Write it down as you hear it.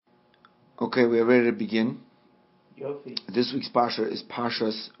Okay, we are ready to begin. Yofi. This week's Parsha is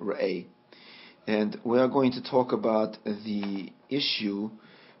Parshas Re'eh. And we are going to talk about the issue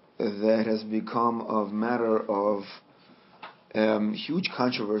that has become a matter of huge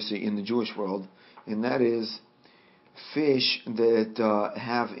controversy in the Jewish world, and that is fish that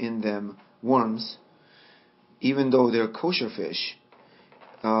have in them worms, even though they're kosher fish.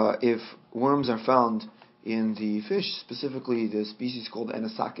 If worms are found in the fish, specifically the species called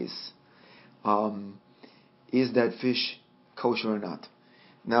Anisakis, is that fish kosher or not?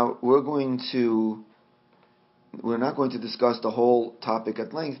 Now, we're not going to discuss the whole topic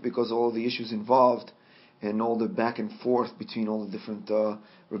at length because all the issues involved and all the back and forth between all the different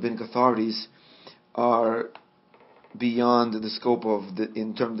rabbinic authorities are beyond the scope of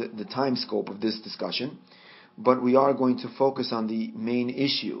the time scope of this discussion. But we are going to focus on the main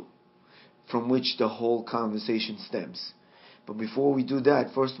issue from which the whole conversation stems. But before we do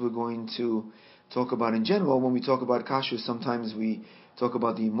that, first we're going to talk about, in general, when we talk about kashrus, sometimes we talk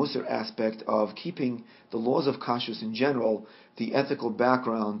about the musar aspect of keeping the laws of kashrus in general, the ethical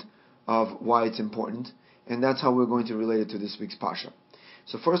background of why it's important, and that's how we're going to relate it to this week's parsha.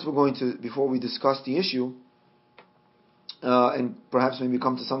 So first we're going to, before we discuss the issue, and perhaps maybe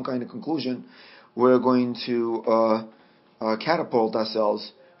come to some kind of conclusion, we're going to catapult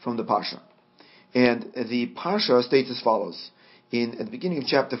ourselves from the parsha. And the parsha states as follows. At the beginning of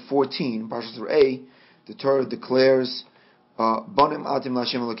chapter 14, Parshas Re'eh, the Torah declares, Banim atim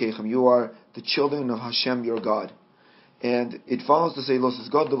l'Hashem Elokeichem, you are the children of Hashem your God. And it follows to say, Los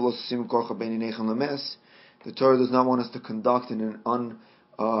esgodov, los esim korcha beininechem lemes. The Torah does not want us to conduct in an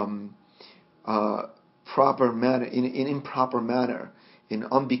improper manner, in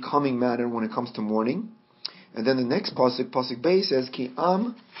unbecoming manner when it comes to mourning. And then the next pasuk Beis says, Ki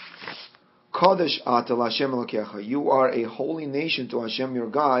am Kodesh ata l'Hashem Elokecha. You are a holy nation to Hashem your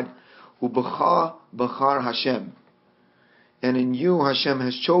God. U'b'cha b'char Hashem. And in you Hashem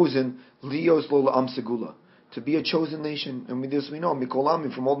has chosen lios lo la'am segula, to be a chosen nation. And with this we know,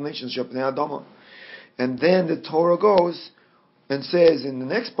 Mikolamim, from all the nations, Shepnei Adama. And then the Torah goes and says in the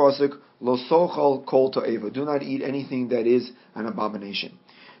next pasuk, Lo sochal kol to'eva. Do not eat anything that is an abomination.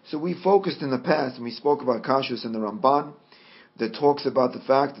 So we focused in the past, and we spoke about kashrus in the Ramban, that talks about the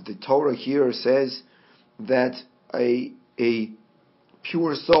fact that the Torah here says that a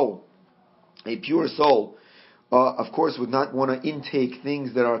pure soul, of course, would not want to intake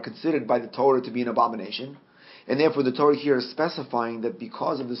things that are considered by the Torah to be an abomination. And therefore the Torah here is specifying that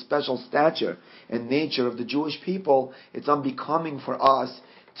because of the special stature and nature of the Jewish people, it's unbecoming for us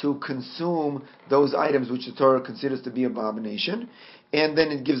to consume those items which the Torah considers to be abomination. And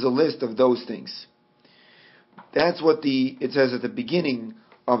then it gives a list of those things. That's what it says at the beginning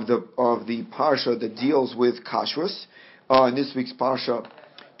of the parsha that deals with kashrus. In this week's parsha,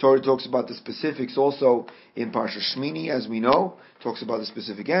 Torah talks about the specifics also in Parsha Shmini, as we know, talks about the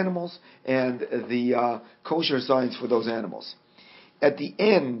specific animals and the kosher signs for those animals. At the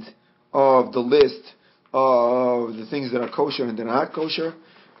end of the list of the things that are kosher and that are not kosher,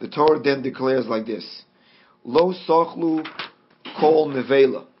 the Torah then declares like this: Lo sochlu kol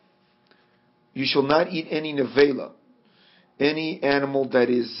nevela. You shall not eat any nevela, any animal that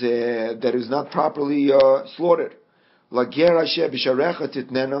is not properly slaughtered. Lager asher b'sharecha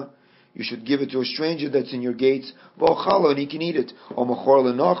titnena. You should give it to a stranger that's in your gates. V'ochala, and he can eat it. O machor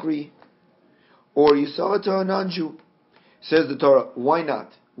lenachri, or you sell it to a non-Jew. Says the Torah, why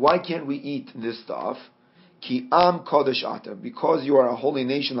not? Why can't we eat this stuff? Ki am kodesh ata, because you are a holy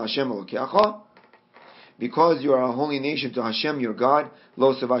nation, Hashem Elokecha. Because you are a holy nation to Hashem your God.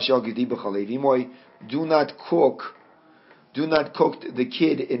 Lo sevashel gedi b'chalev imoy. Do not cook the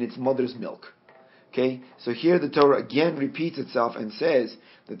kid in its mother's milk. Okay, so here the Torah again repeats itself and says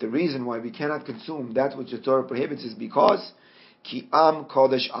that the reason why we cannot consume that which the Torah prohibits is because Ki am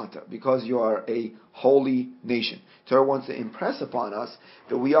kodesh ata, because you are a holy nation. Torah wants to impress upon us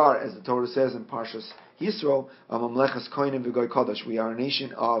that we are, as the Torah says in Parshas Yisro, Mamlechas Kohanim v'Goy Kodesh. We are a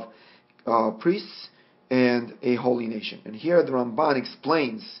nation of priests and a holy nation. And here the Ramban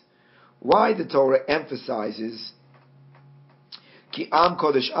explains why the Torah emphasizes Ki am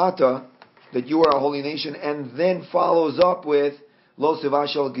kodesh ata, that you are a holy nation, and then follows up with Lo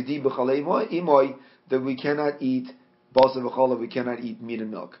sevashel gedi b'chalei imoy, that we cannot eat basa v'chala, we cannot eat meat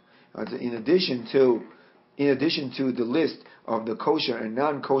and milk. In addition to the list of the kosher and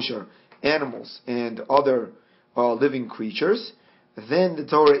non-kosher animals and other living creatures, then the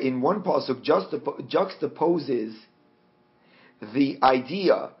Torah in one pasuk juxtaposes the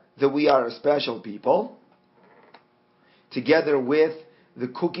idea that we are a special people together with the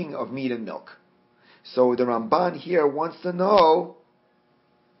cooking of meat and milk. So the Ramban here wants to know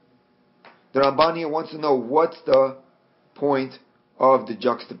The Ramban here wants to know what's the point of the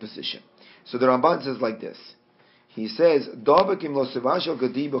juxtaposition. So the Ramban says like this. He says,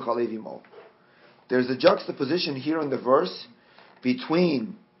 there's a juxtaposition here in the verse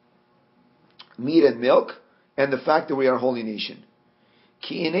between meat and milk and the fact that we are a holy nation.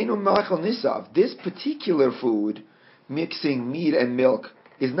 This particular food, mixing meat and milk,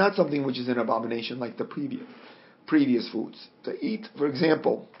 is not something which is an abomination like the previous foods. To eat, for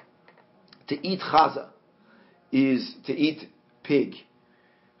example, to eat chaza is to eat pig,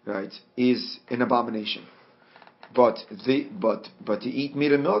 right? Is an abomination. But to eat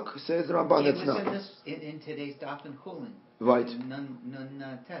meat and milk, says the Ramban, that's not. This in today's daf in Chulin. Right.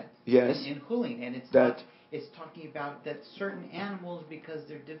 Nun tet. Yes. In Chulin, and it's talking about that certain animals, because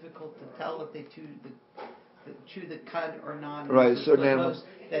they're difficult to tell if they chew the cud or not. Right. Certain animals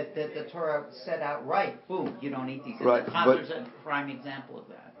that the Torah set out right. Boom, you don't eat these. Right. And the chazar is a prime example of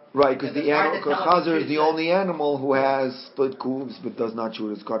that. Right, because the animal, chazar is the only animal who has split hooves but does not chew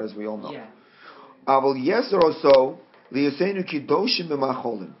his cud, as we all know. Yeah.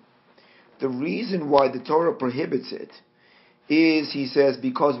 The reason why the Torah prohibits it is, he says,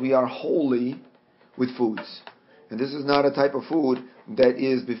 because we are holy with foods. And this is not a type of food that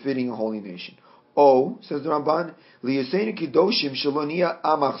is befitting a holy nation. Says the Ramban,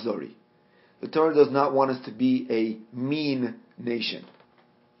 the Torah does not want us to be a mean nation.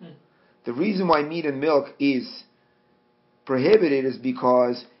 The reason why meat and milk is prohibited is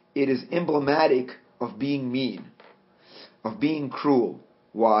because it is emblematic of being mean, of being cruel.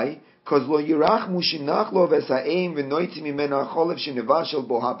 Why? Because we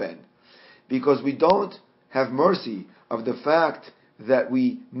don't have mercy of the fact that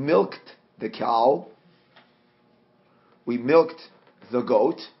we milked the cow, we milked the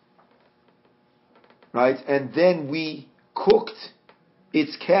goat, right? And then we cooked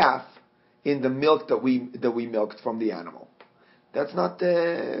its calf in the milk that we milked from the animal. That's not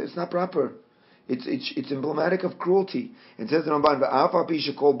it's not proper. It's emblematic of cruelty. It says in Ramban,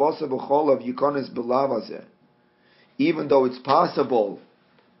 even though it's possible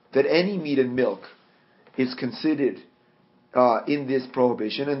that any meat and milk is considered in this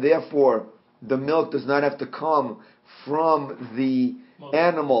prohibition, and therefore the milk does not have to come from the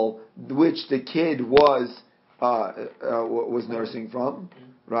animal which the kid was nursing from,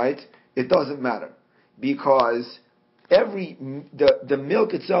 right? It doesn't matter, because the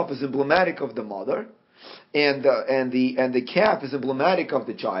milk itself is emblematic of the mother, and the calf is emblematic of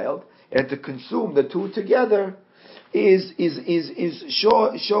the child, and to consume the two together shows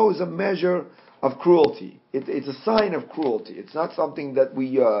a measure of cruelty. It's a sign of cruelty. It's not something that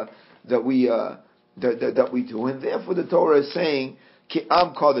we do, and therefore the Torah is saying, "Ki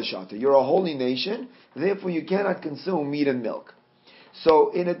am kadeshata." You're a holy nation, therefore you cannot consume meat and milk.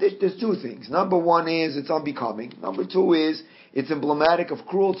 So, in addition, there's two things. Number one is it's unbecoming. Number two is it's emblematic of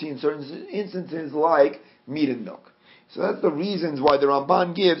cruelty in certain instances, like meat and milk. So that's the reasons why the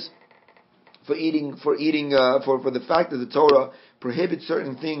Ramban gives for the fact that the Torah prohibits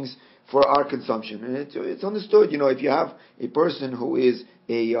certain things for our consumption. And it's understood. If you have a person who is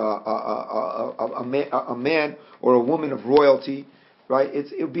a man or a woman of royalty, right?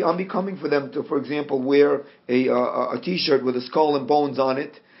 It would be unbecoming for them to, for example, wear a T-shirt with a skull and bones on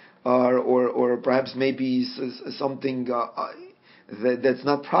it, or perhaps maybe something that's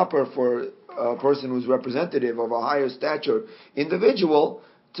not proper for a person who's representative of a higher stature individual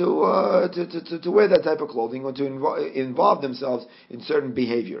to wear that type of clothing, or to involve themselves in certain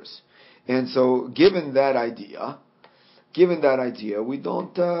behaviors. And so, given that idea, we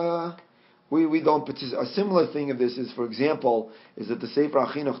don't. We don't participate. A similar thing of this is, for example, is that the Sefer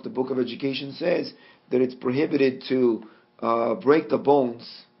HaChinuch, the Book of Education, says that it's prohibited to break the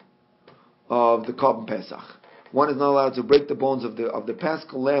bones of the Korban Pesach. One is not allowed to break the bones of the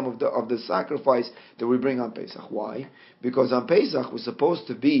Paschal lamb of the sacrifice that we bring on Pesach. Why? Because on Pesach we're supposed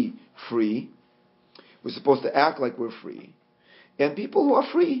to be free. We're supposed to act like we're free, and people who are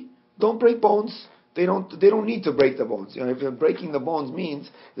free don't break bones. They don't need to break the bones. If breaking the bones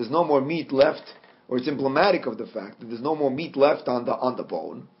means there's no more meat left, or it's emblematic of the fact that there's no more meat left on the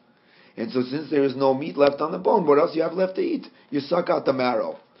bone. And so since there is no meat left on the bone, what else you have left to eat? You suck out the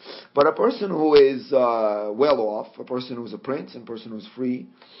marrow. But a person who is well off, a person who's a prince, and a person who's free,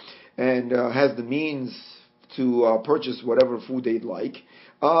 and has the means to purchase whatever food they'd like,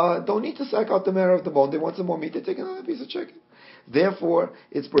 don't need to suck out the marrow of the bone. They want some more meat, they take another piece of chicken. Therefore,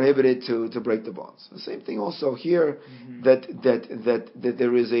 it's prohibited to break the bones. The same thing also here, that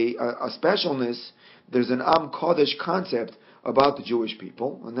there is a specialness. There's an Am Kodesh concept about the Jewish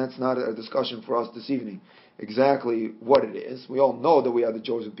people, and that's not a discussion for us this evening. Exactly what it is. We all know that we are the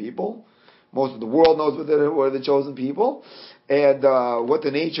chosen people, Most of the world knows what were the chosen people. And what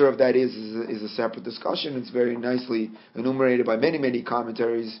the nature of that is a separate discussion. It's very nicely enumerated by many, many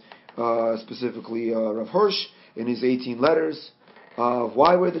commentaries, specifically Rav Hirsch in his 18 letters of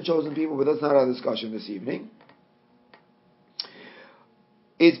why we're the chosen people, but that's not our discussion this evening.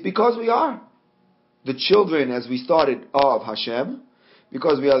 It's because we are the children, as we started, of Hashem,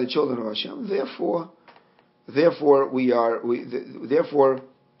 because we are the children of Hashem.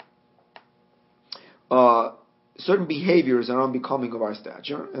 Certain behaviors are unbecoming of our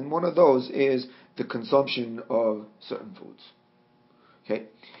stature, and one of those is the consumption of certain foods. Okay,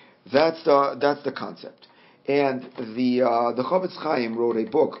 that's the concept. And the Chofetz Chaim wrote a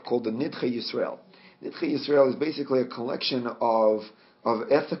book called the Nidchei Yisrael. Nidchei Yisrael is basically a collection of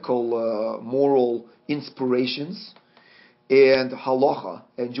ethical, moral inspirations and halacha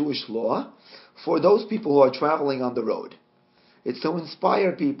and Jewish law for those people who are traveling on the road. It's to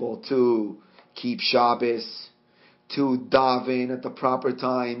inspire people to keep Shabbos, to daven at the proper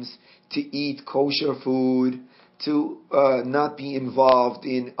times, to eat kosher food, to not be involved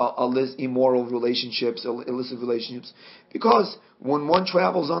in immoral relationships, illicit relationships. Because when one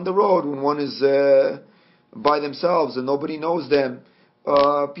travels on the road, when one is by themselves and nobody knows them,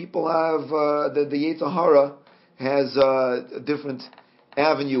 people have the Yetzer Hara has a different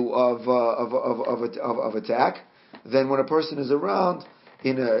avenue of attack than when a person is around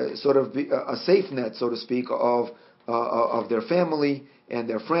in a sort of a safe net, so to speak, of their family and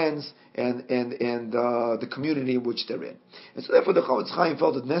their friends and the community in which they're in. And so therefore the Chofetz Chaim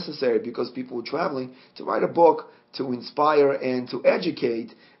felt it necessary, because people were traveling, to write a book to inspire and to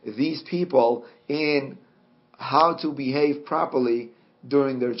educate these people in how to behave properly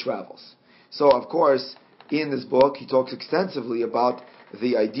during their travels. So of course, in this book, he talks extensively about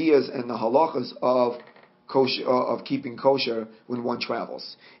the ideas and the halachas of kosher, of keeping kosher when one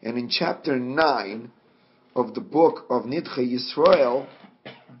travels. And in chapter 9 of the book of Nidchei Yisrael,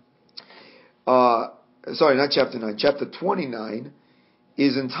 not chapter 9, chapter 29,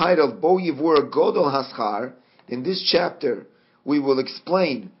 is entitled Bo Yivur Godol Haschar. In this chapter, we will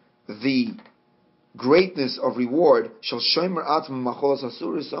explain the greatness of reward. Shall shomer atzma macholas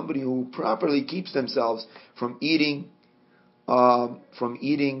asur is somebody who properly keeps themselves from eating treifa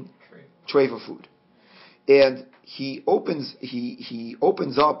food. And he opens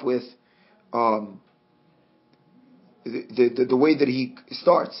up with the way that he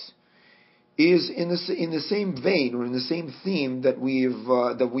starts is in the same vein, or in the same theme that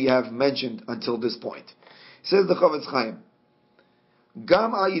we have mentioned until this point. Says the Chofetz Chaim,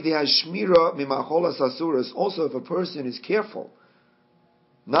 Gam al yidei hashmira mimacholas asuras. Also, if a person is careful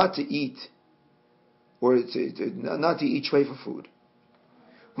not to eat not to eat treifa food,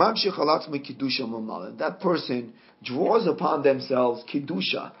 mamshich alatzmei kedusha mamala. That person draws upon themselves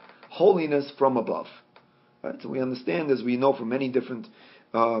kedusha, holiness from above. Right? So we understand, as we know from many different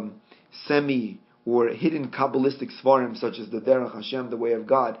semi or hidden Kabbalistic svarim, such as the Derech Hashem, the way of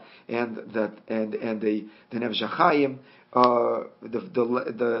God, and the Nefesh HaChaim,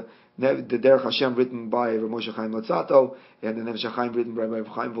 the Derech Hashem written by Rav Moshe Chaim Luzzatto, and the Nefesh HaChaim written by Rav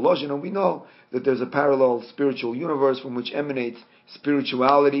Chaim Volozhin, and we know that there's a parallel spiritual universe from which emanates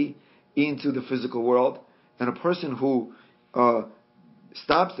spirituality into the physical world, and a person who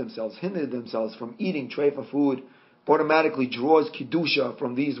stops themselves, hinders themselves from eating treifa food, automatically draws kedusha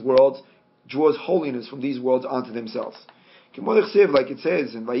from these worlds, draws holiness from these worlds onto themselves. Like it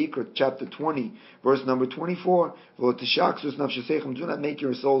says in Vayikra chapter 20, verse number 24, do not make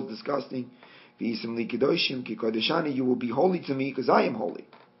your souls disgusting. You will be holy to me because I am holy.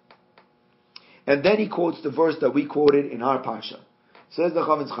 And then he quotes the verse that we quoted in our parsha. Says the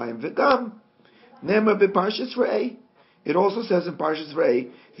Chofetz Chaim, V'gam ne'emar b'parshas Re'eh. It also says in Parshas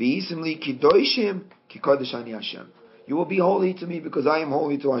Re'eh, V'yisim li kidoshim ki kodesh ani Hashem. You will be holy to me because I am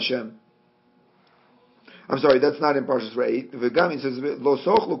holy to Hashem. I'm sorry, that's not in Parshas Re'eh. V'gam, it says, Lo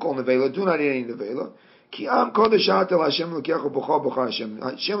sochlu kol nevela, do not eat any nevela. Ki am kodesh atel Hashem l'kecha b'cha b'cha Hashem.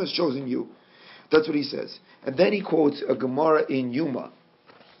 Hashem has chosen you. That's what he says. And then he quotes a Gemara in Yuma.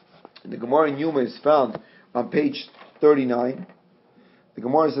 And the Gemara in Yuma is found on page 39. The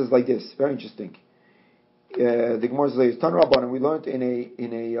Gemara says like this, very interesting. The Gemara says, Tan Rabban, and we learned in a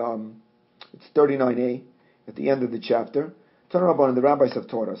it's 39a at the end of the chapter. Tan Rabban, the rabbis have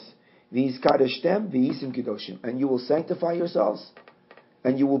taught us, V'yiz kadeshtem v'yisim kedoshim, and you will sanctify yourselves,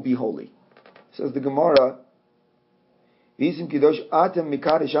 and you will be holy. Says the Gemara, V'yisim kedosh atem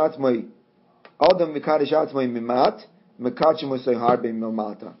mikadesh atzmai, adam mikadesh atzmai mimat, mikachem osay harbe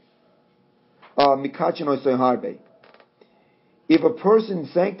milmata. Mikachem osay harbe. If a person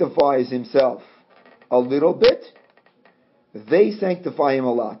sanctifies himself a little bit, they sanctify him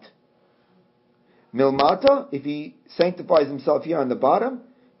a lot. Milmata, if he sanctifies himself here on the bottom,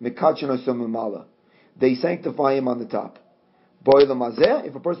 Mikachon Mimala. They sanctify him on the top.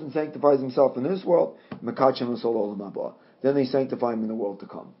 If a person sanctifies himself in this world, then they sanctify him in the world to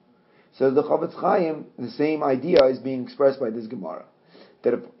come. So the Chavetz Chaim, the same idea is being expressed by this Gemara.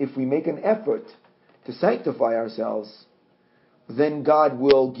 That if we make an effort to sanctify ourselves, then God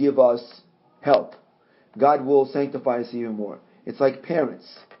will give us help. God will sanctify us even more. It's like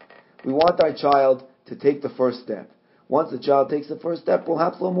parents. We want our child to take the first step. Once the child takes the first step, we'll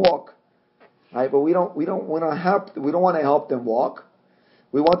help them walk. Right? But we don't want to help them walk.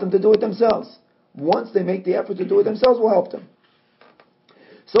 We want them to do it themselves. Once they make the effort to do it themselves, we'll help them.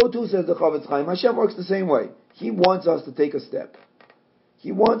 So too says the Chavetz Chaim. Hashem works the same way. He wants us to take a step.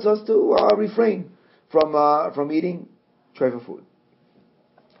 He wants us to refrain from eating treif food.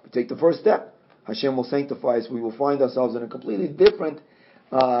 We take the first step. Hashem will sanctify us. We will find ourselves in a completely different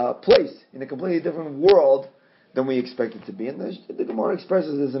place, in a completely different world than we expect it to be. And the Gemara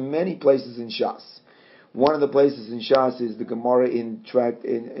expresses this in many places in Shas. One of the places in Shas is the Gemara in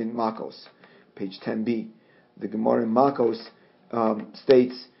Makos, page 10b. The Gemara in Makos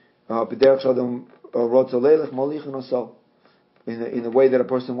states, in the way that a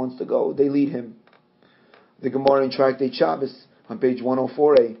person wants to go, they lead him. The Gemara in Tractate Shabbos, on page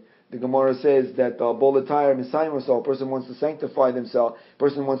 104a, the Gemara says that Bolatayr Messiah or so, a person wants to sanctify themselves, a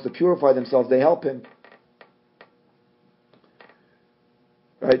person wants to purify themselves, they help him.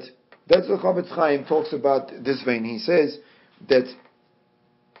 Right? That's what Chavetz Chaim talks about this vein. He says that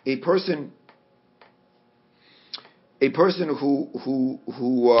a person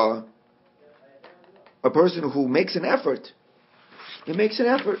who makes an effort, he makes an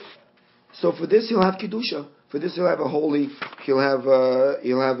effort. So for this he'll have kedusha. For this he'll have a holy.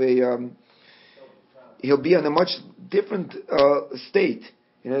 He'll be in a much different state,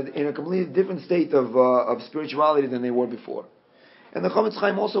 in a completely different state of spirituality than they were before. And the Chavetz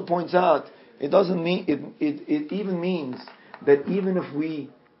Chaim also points out it doesn't mean it even means that even if we,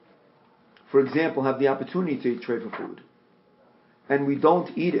 for example, have the opportunity to eat treif food, and we don't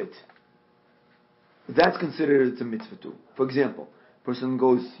eat it, that's considered it's a mitzvah too. For example, person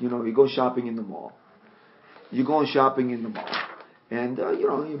goes, he goes shopping in the mall. You go shopping in the mall, and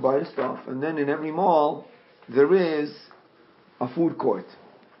you buy the stuff, and then in every mall there is a food court.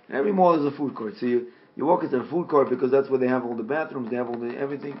 In every mall is a food court. So you walk into the food court because that's where they have all the bathrooms, they have all the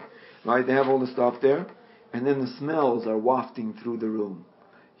everything, right? They have all the stuff there, and then the smells are wafting through the room.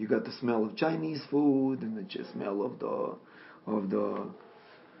 You got the smell of Chinese food, and the smell of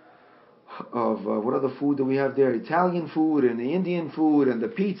what other food do we have there? Italian food and the Indian food and the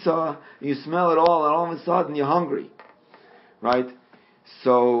pizza. You smell it all, and all of a sudden you're hungry, right?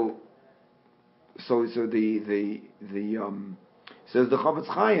 So says the Chavetz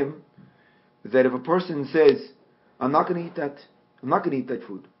Chaim that if a person says, I'm not going to eat that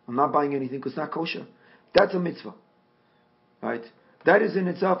food, I'm not buying anything because it's not kosher, that's a mitzvah, right? That is in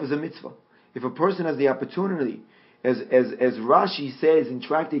itself is a mitzvah. If a person has the opportunity, as Rashi says in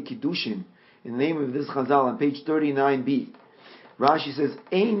Tractate Kiddushin, in the name of this Chazal on page 39b, Rashi says,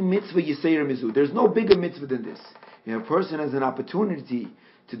 Ein mitzvah yiseir mizu. There's no bigger mitzvah than this. If a person has an opportunity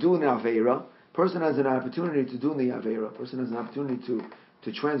to do an Aveira, person has an opportunity to do the Aveira, person has an opportunity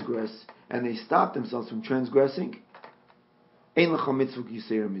to transgress, and they stop themselves from transgressing, Ein lecha mitzvah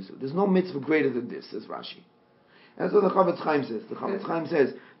yiseir mizu. There's no mitzvah greater than this, says Rashi. And that's what the Chavetz Chaim says. The Chavetz Chaim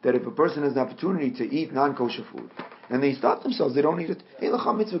says that if a person has an opportunity to eat non-kosher food, and they stop themselves, they don't eat it, Ein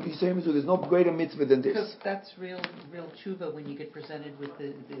lecha mitzvah yiseir mizu. There's no greater mitzvah than this. Because that's real tshuva when you get presented with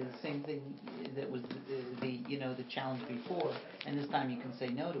the same thing that was the challenge before, and this time you can say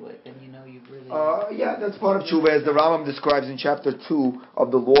no to it, then you've really... Yeah, that's part of tshuva, as the Rambam describes in chapter 2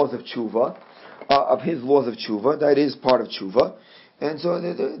 of the laws of tshuva, of his laws of tshuva. That is part of tshuva. And so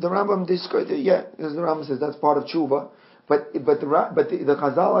the Rambam describes, as the Rambam says, that's part of tshuva. But the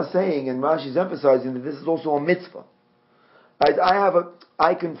Chazal are saying, and Rashi is emphasizing, that this is also a mitzvah.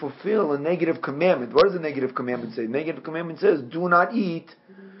 I can fulfill a negative commandment. What does the negative commandment say? The negative commandment says, do not eat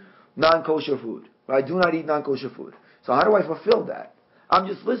non-kosher food. Right? Do not eat non-kosher food. So how do I fulfill that? I'm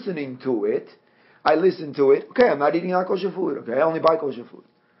just listening to it. I listen to it. Okay, I'm not eating non-kosher food. Okay, I only buy kosher food.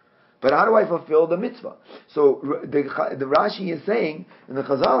 But how do I fulfill the mitzvah? So the Rashi is saying, and the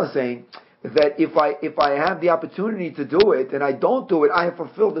Chazal is saying, that if I have the opportunity to do it and I don't do it, I have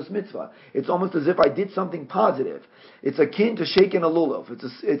fulfilled this mitzvah. It's almost as if I did something positive. It's akin to shaking a lulav.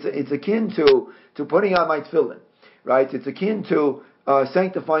 It's akin to putting on my tefillin, right? It's akin to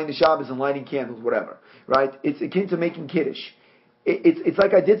sanctifying the Shabbos and lighting candles, whatever, right? It's akin to making kiddush. It's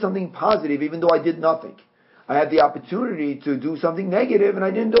like I did something positive even though I did nothing. I had the opportunity to do something negative and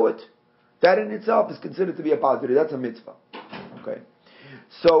I didn't do it. That in itself is considered to be a positive. That's a mitzvah. Okay.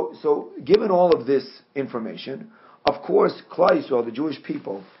 So given all of this information, of course, Klal Yisrael, the Jewish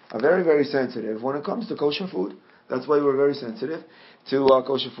people, are very, very sensitive when it comes to kosher food. That's why we're very sensitive to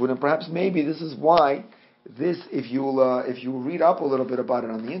kosher food, and perhaps maybe this is why this, if you read up a little bit about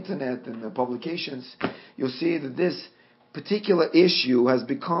it on the internet and the publications, you'll see that this particular issue has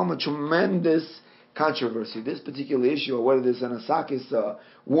become a tremendous controversy. This particular issue, or whether there's an Anisakis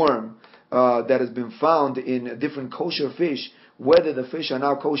worm that has been found in different kosher fish, whether the fish are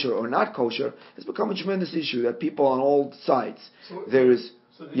now kosher or not kosher, has become a tremendous issue that people on all sides. So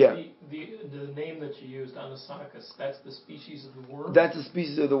the name that you used, Anisakis, that's the species of the worm? That's the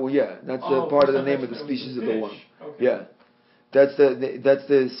species of the worm, yeah. That's part of the name of the species of the worm. Okay. Yeah. That's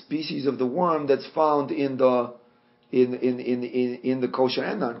the species of the worm that's found in the kosher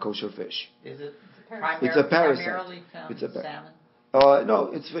and non-kosher fish. Is it It's a parasite. primarily found in salmon?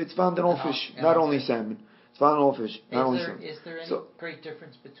 No, it's found in all fish, not only salmon. It's found in all fish, not only salmon. Is there any great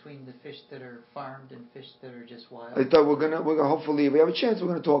difference between the fish that are farmed and fish that are just wild? I thought we're gonna hopefully, if we have a chance, we're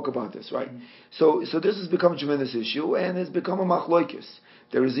gonna talk about this, right? Mm-hmm. So this has become a tremendous issue, and it's become a machloikis.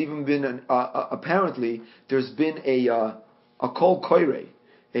 There has even been apparently there's been a kol koire,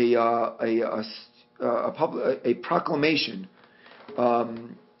 a proclamation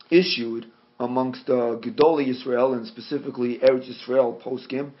issued amongst Gedolei Yisrael, and specifically Eretz Yisrael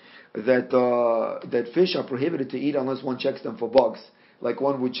poskim, that fish are prohibited to eat unless one checks them for bugs, like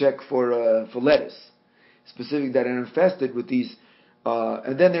one would check for lettuce, specifically that are infested with these.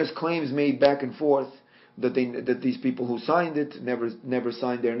 And then there's claims made back and forth that these people who signed it never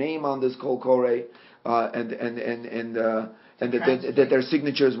signed their name on this kol koreh, and that their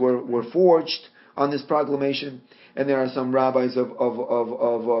signatures were forged on this proclamation. And there are some rabbis of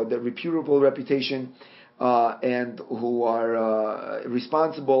the reputable reputation and who are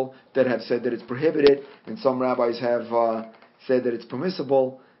responsible that have said that it's prohibited, and some rabbis have said that it's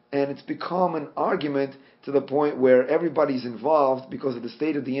permissible, and it's become an argument to the point where everybody's involved because of the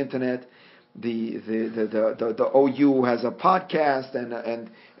state of the internet. The OU has a podcast,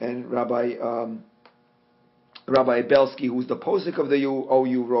 and Rabbi Belsky, who's the posik of the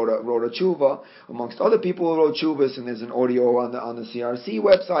OU, wrote a tshuva, amongst other people who wrote tshuvas, and there's an audio on the CRC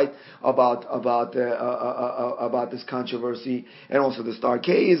website about this controversy, and also the Star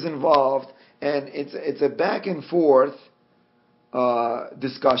K is involved, and it's a back and forth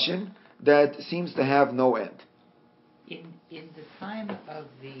discussion that seems to have no end. In the time of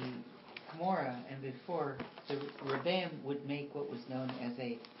the Gemara and before, the Rebbeim would make what was known as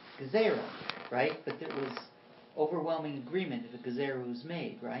a gezerah, right? But there was overwhelming agreement if a gezerah was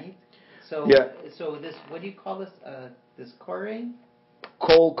made, right? So, yeah. So this, what do you call this? This koreh?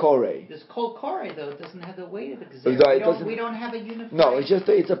 Kol koreh. This kol koreh, though, doesn't have the weight of a gezerah. We don't have a unified. No,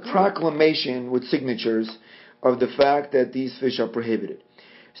 it's a proclamation with signatures of the fact that these fish are prohibited.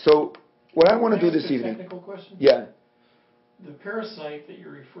 So, what I want to do this evening. Technical question? Yeah. The parasite that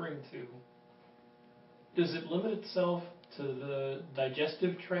you're referring to, does it limit itself to the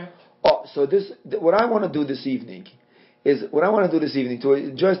digestive tract? Oh, so what I want to do this evening to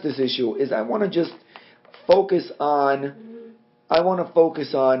address this issue is I want to just focus on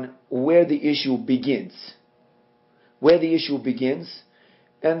where the issue begins.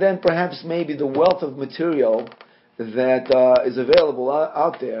 And then perhaps maybe the wealth of material that is available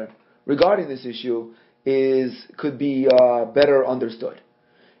out there regarding this issue could be better understood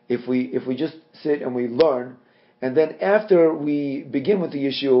if we just sit and we learn, and then after we begin with the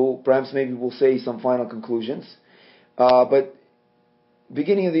issue, perhaps maybe we'll say some final conclusions. But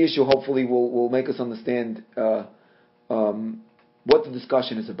beginning of the issue hopefully will make us understand what the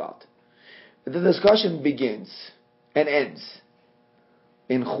discussion is about. The discussion begins and ends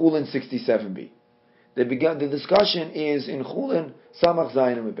in Chulin 67b. The discussion is in Chulin Samach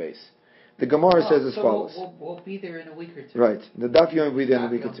Zayin and Beis. The Gemara says as follows. We'll be there in a week or two. Right. The Daf Yomi will be there in a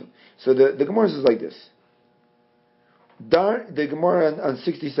week or two. So the Gemara says like this. The Gemara on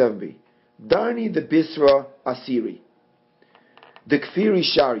 67b. Darni the Bisra Asiri. The Kfiri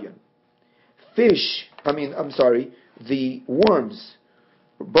Sharian. The worms,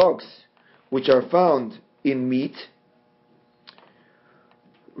 bugs, which are found in meat,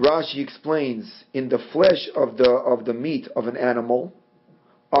 Rashi explains, in the flesh of the meat of an animal,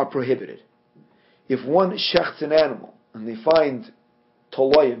 are prohibited. If one shechts an animal and they find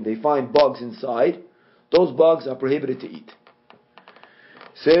toloyim, they find bugs inside, those bugs are prohibited to eat.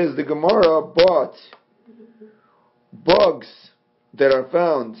 Says the Gemara, but bugs that are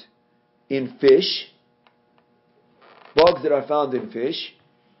found in fish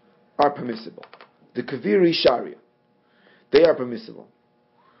are permissible. The Kaviri Sharia, they are permissible.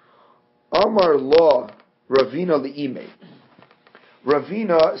 Amar Lo Ravina Li'ime.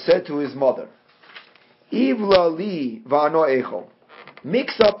 Ravina said to his mother, Ivla li va'ano echol.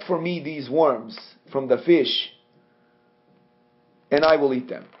 Mix up for me these worms from the fish, and I will eat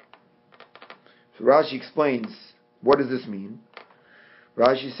them. So Rashi explains, what does this mean?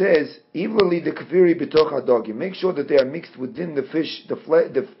 Rashi says, Ivla li de kafiri b'toch hadogi. Make sure that they are mixed within the fish, the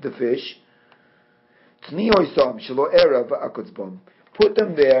fish. Tni oisam shelo era va'akotzbom. Put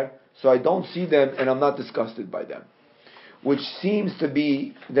them there so I don't see them and I'm not disgusted by them. Which seems to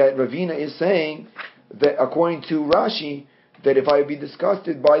be that Ravina is saying that, according to Rashi, that if I would be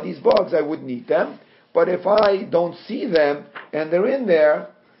disgusted by these bugs, I wouldn't eat them. But if I don't see them and they're in there,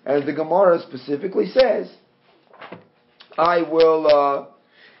 as the Gemara specifically says, I will.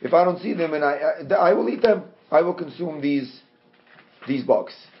 If I don't see them and I will eat them. I will consume these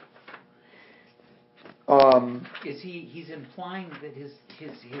bugs. He's implying that his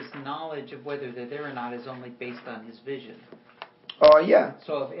knowledge of whether they're there or not is only based on his vision. Yeah.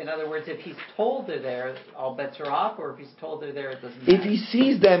 So, in other words, if he's told they're there, all bets are off, or if he's told they're there, it doesn't matter. If he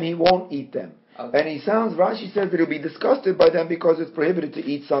sees them, he won't eat them. Okay. And Rashi says that he'll be disgusted by them because it's prohibited to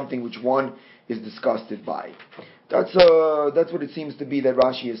eat something which one is disgusted by. That's what it seems to be that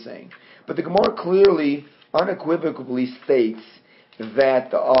Rashi is saying. But the Gemara clearly, unequivocally states that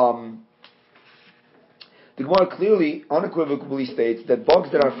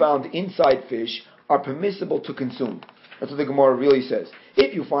bugs that are found inside fish are permissible to consume. That's what the Gemara really says.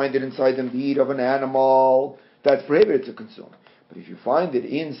 If you find it inside the meat of an animal, that's prohibited to consume. But if you find it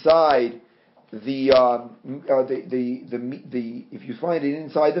inside if you find it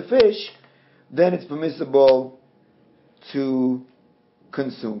inside the fish, then it's permissible to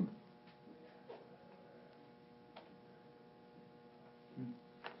consume.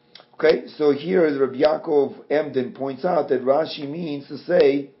 Okay, so here Rabbi Yaakov Emden points out that Rashi means to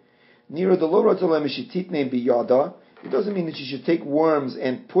say, near the lo ratzolem shititneim biyada. It doesn't mean that you should take worms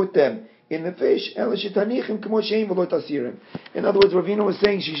and put them in the fish. In other words, Ravina was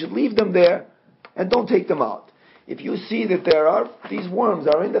saying she should leave them there and don't take them out. If you see that these worms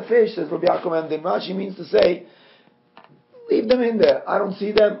are in the fish, says Rabbi Yaakov Emden, Rashi means to say, leave them in there. I don't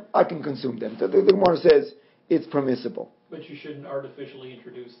see them, I can consume them. The Gemara says it's permissible. But you shouldn't artificially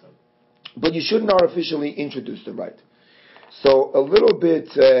introduce them. Right. So a little bit,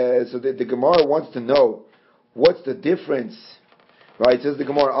 so the Gemara wants to know, what's the difference? Right, it says the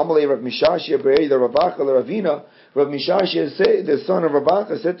Gemara, Amalei Rav Mishashia Be'eda Ravacha Ravina. Rav Mishashia, the son of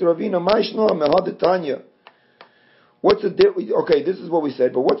Ravacha, said to Ravina, Ma'ishno Mehad Tanya. What's the difference? Okay, this is what we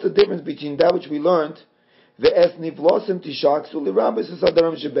said, but what's the difference between that which we learned, the Esni Vlosim Tishaksu Lirabis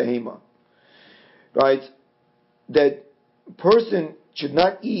Sadaram Shebehema? Right, that person should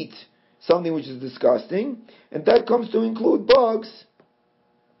not eat something which is disgusting, and that comes to include bugs,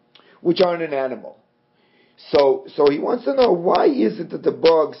 which are in an animal. So he wants to know, why is it that the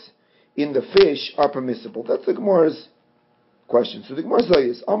bugs in the fish are permissible? That's the Gemara's question. So the Gemara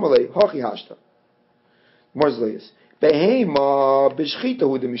says, Amalei, Hachi Hashta. Gemara says, Behema b'shchita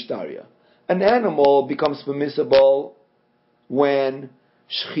hu demishtaria. An animal becomes permissible when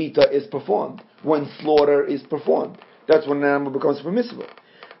shchita is performed, when slaughter is performed. That's when an animal becomes permissible.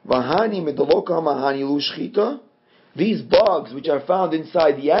 Vahani medaloka mahani lu shchita. These bugs which are found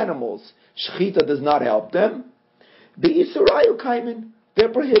inside the animals, shchita does not help them. Be'isurayu kaimin, they're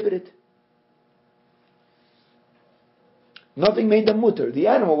prohibited. Nothing made them mutter. The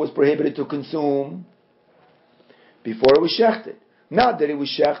animal was prohibited to consume before it was shechted. Not that it was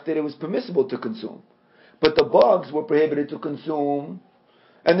shechted, it was permissible to consume. But the bugs were prohibited to consume,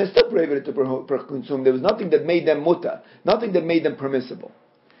 and they're still prohibited to consume. There was nothing that made them mutter, nothing that made them permissible.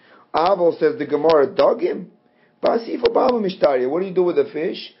 Aval, says the Gemara, dogim. What do you do with the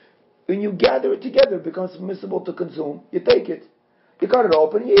fish? When you gather it together, it becomes permissible to consume. You take it. You cut it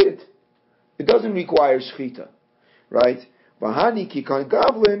open, you eat it. It doesn't require shchita. Right?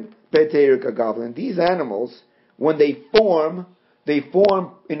 These animals, when they form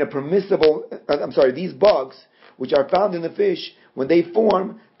in a permissible, these bugs, which are found in the fish, when they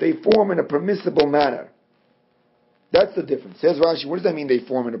form in a permissible manner. That's the difference. Says Rashi, what does that mean they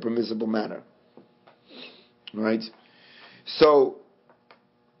form in a permissible manner? Right? So,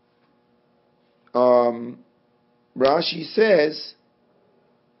 Rashi says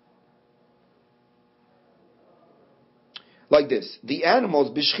like this: the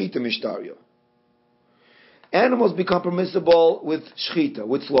animals b'shchita mishtaria. Animals become permissible with shchita,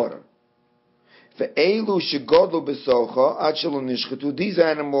 with slaughter. Ve'elu shegodlu b'socha ad shelo nishchetu. These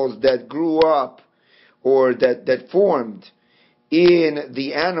animals that grew up or that formed in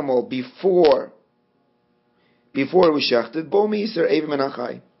the animal before it was shechted, bo miser evim and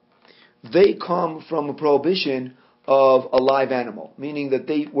achai. they come from a prohibition of a live animal, meaning that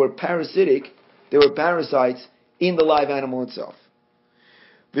they were parasitic, they were parasites in the live animal itself.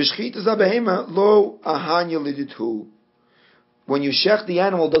 When you shech the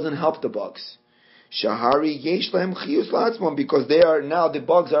animal, it doesn't help the bugs. Shahari yesh lahem chiyus la'atzmon, because they are now, the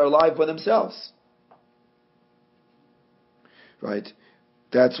bugs are alive by themselves. Right?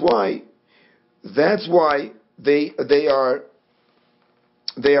 That's why they are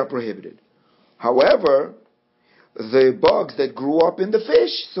prohibited. However, the bugs that grew up in the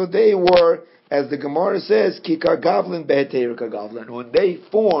fish, so they were, as the Gemara says, kikar gavlin beheter gavlin. When they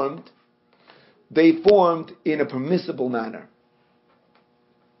formed in a permissible manner.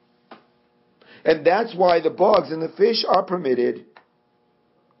 And that's why the bugs in the fish are permitted.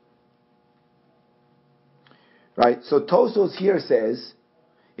 Right? So Tosfos here says,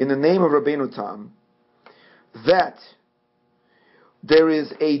 in the name of Rabbeinu Tam, that there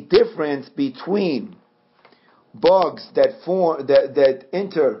is a difference between bugs that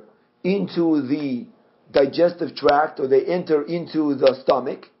enter into the digestive tract, or they enter into the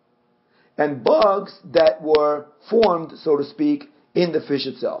stomach, and bugs that were formed, so to speak, in the fish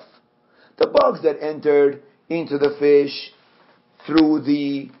itself. The bugs that entered into the fish through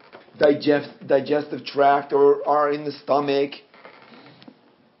the digestive tract or are in the stomach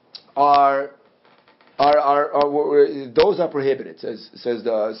are those are prohibited, says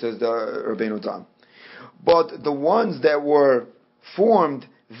the Rabbeinu Tam. But the ones that were formed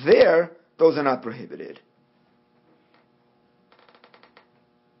there, those are not prohibited.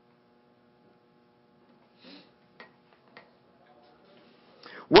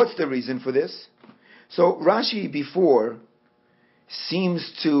 What's the reason for this? So Rashi before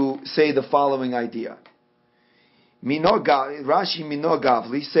seems to say the following idea. Rashi Minor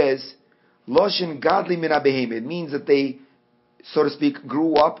Gavli says, Loshen Gadli Min HaBehema. It means that they, so to speak,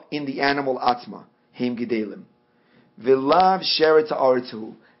 grew up in the animal Atzma, Heim Gedelim. Vilav Sheretz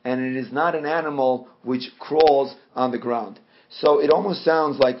Ha'aretzu. And it is not an animal which crawls on the ground. So it almost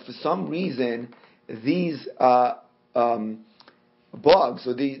sounds like for some reason these bugs,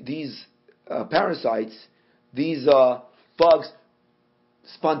 or these parasites, these bugs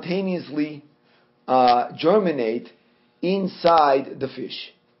spontaneously germinate inside the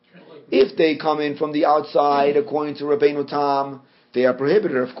fish. If they come in from the outside, according to Rabbeinu Tam, they are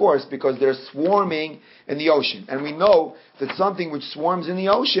prohibited, of course, because they're swarming in the ocean. And we know that something which swarms in the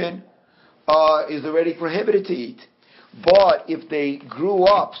ocean is already prohibited to eat. But if they grew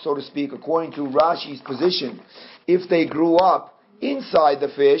up, so to speak, according to Rashi's position, if they grew up inside the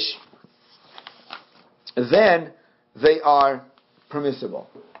fish, then they are permissible.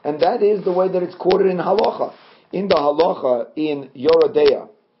 And that is the way that it's quoted in Halacha. In the Halacha, in Yoredeya,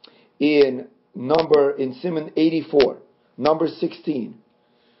 in Siman 84, number 16,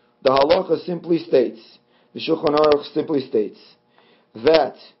 the Halacha simply states, the Shulchan Aruch simply states,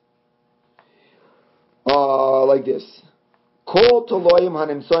 that, like this, Kol toloyim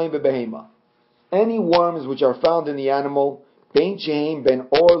hanemsoyim bebehema. Any worms which are found in the animal, bein shehem ben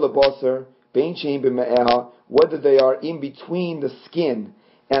or lebasar, bein shehem ben me'eha, whether they are in between the skin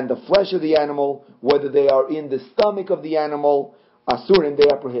and the flesh of the animal, whether they are in the stomach of the animal, asurim, they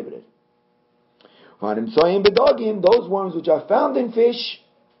are prohibited. Hanemsoyim bedogim, those worms which are found in fish,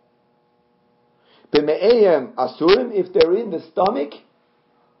 b'me'eyem asurim, if they're in the stomach,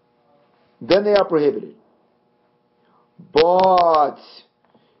 then they are prohibited. But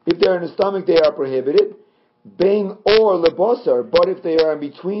if they're in the stomach, they are prohibited. Bein or lebasar, but if they are in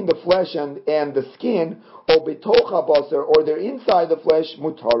between the flesh and the skin, or betocha basar, or they're inside the flesh,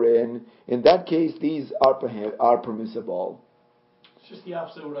 mutarin. In that case, these are permissible. It's just the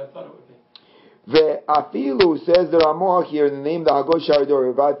opposite of what I thought it would be. Ve'afilu, says the Ramah here in the name of the Hagosh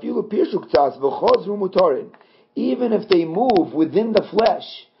Sharidor, ve'afilu pirshu k'tzas v'chozru mutarin. Even if they move within the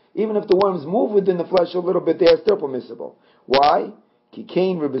flesh, even if the worms move within the flesh a little bit, they are still permissible. Why?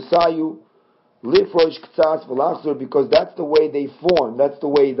 Kikain rebesayu lifrosh k'tzas v'lachzor, because that's the way they form. That's the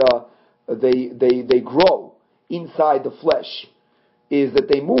way they grow inside the flesh. Is that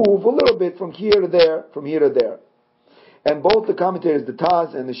they move a little bit from here to there, from here to there. And both the commentators, the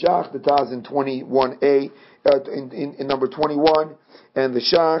Taz and the Shach, the Taz in 21a, in number 21, and the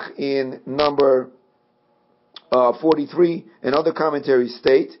Shach in number 43, and other commentaries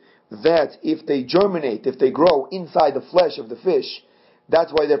state that if they germinate, if they grow inside the flesh of the fish,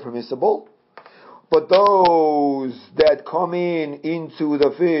 that's why they're permissible. But those that come into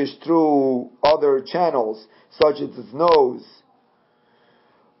the fish through other channels, such as its nose,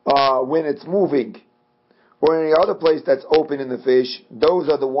 when it's moving, or any other place that's open in the fish, those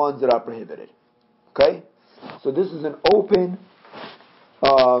are the ones that are prohibited. Okay? So this is an open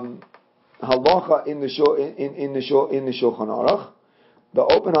halacha in the Shulchan Aruch. The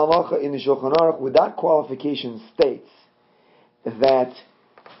open halacha in the Shulchan Aruch with that qualification states that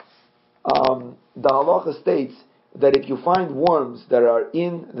the halacha states that if you find worms that are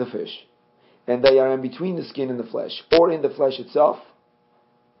in the fish and they are in between the skin and the flesh, or in the flesh itself,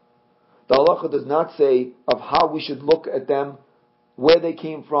 the halacha does not say of how we should look at them, where they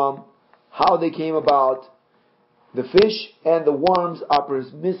came from, how they came about. The fish and the worms are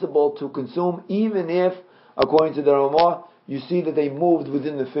permissible to consume, even if, according to the Ramah, you see that they moved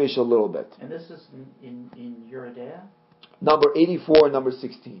within the fish a little bit. And this is in Yeridea? Number 84, number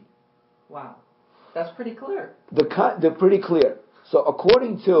 16. Wow. That's pretty clear. They're pretty clear. So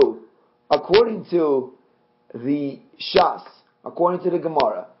according to the Shas, according to the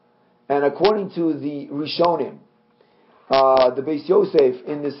Gemara, and according to the Rishonim, the Beis Yosef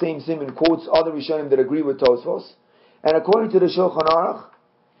in the same Siman quotes other Rishonim that agree with Tosfos, and according to the Shulchan Aruch,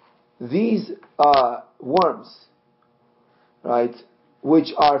 these worms, right,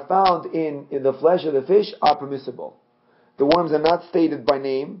 which are found in the flesh of the fish, are permissible. The worms are not stated by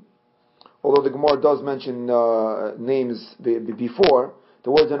name, although the Gemara does mention names before.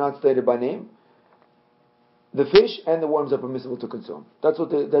 The words are not stated by name. The fish and the worms are permissible to consume. That's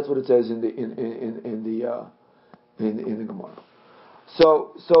what it says in the Gemara.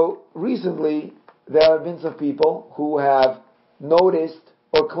 So recently there have been some people who have noticed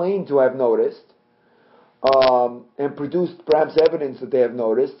or claim to have noticed and produced perhaps evidence that they have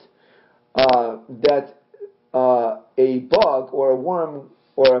noticed that a bug or a worm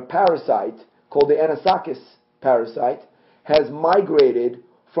or a parasite called the Anisakis parasite has migrated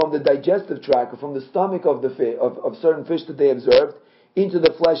from the digestive tract or from the stomach of of certain fish that they observed into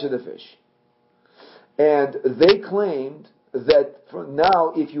the flesh of the fish. And they claimed that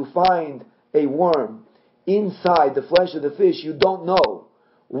now if you find a worm inside the flesh of the fish, you don't know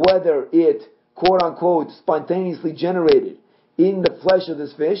whether it, quote unquote, spontaneously generated in the flesh of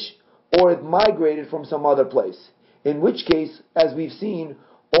this fish or it migrated from some other place. In which case, as we've seen,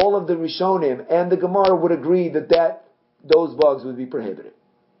 all of the Rishonim and the Gemara would agree that those bugs would be prohibited.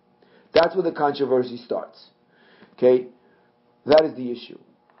 That's where the controversy starts. Okay? That is the issue.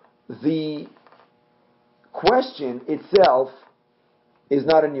 The question itself is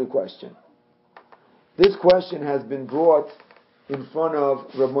not a new question. This question has been brought in front of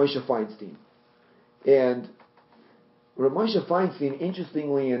Rav Moshe Feinstein. And Rav Moshe Feinstein,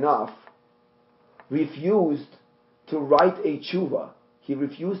 interestingly enough, refused to write a tshuva. He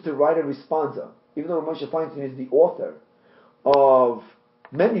refused to write a responsa, even though Rav Moshe Feinstein is the author of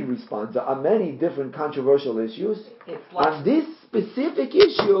many responsa on many different controversial issues. On this specific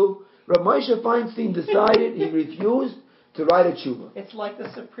issue, Rav Moshe Feinstein decided he refused to write a tshuva. It's like the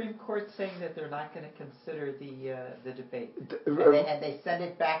Supreme Court saying that they're not going to consider the debate. And they send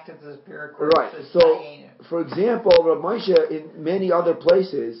it back to the Superior Court. Right. So, for example, Rav Moshe in many other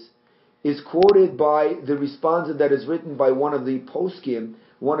places is quoted by the responsa that is written by one of the poskim,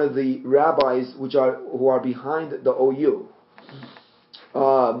 one of the rabbis who are behind the OU.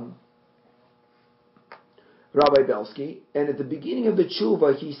 Rabbi Belsky, and at the beginning of the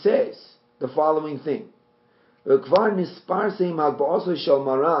tshuva he says the following thing: it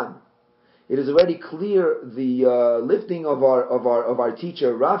is already clear the lifting of our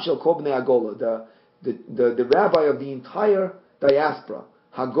teacher Rav Shel Kol Bnei Agola, the rabbi of the entire diaspora,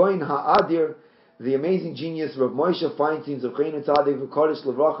 Hagoin Ha'adir, the amazing genius Rav Moshe Feinstein Zocheinu Tzadik V'Kodesh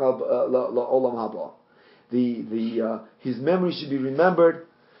L'Vracha La'Olam Haba. His memory should be remembered.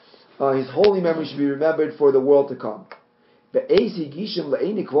 His holy memory should be remembered for the world to come. At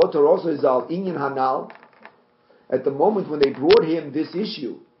the moment when they brought him this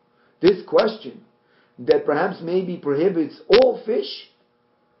issue, this question, that perhaps maybe prohibits all fish,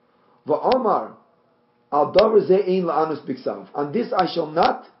 on this I shall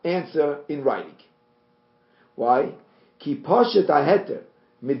not answer in writing. Why? Because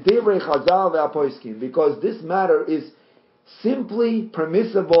this matter is simply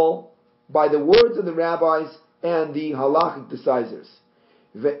permissible by the words of the rabbis and the halachic decisors.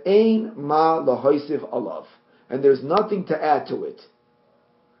 Ve'ein ma lahoisiv alav, and there's nothing to add to it.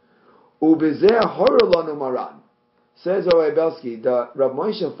 Ubezeh horolanu maran, says Rabbi Belsky, the Rav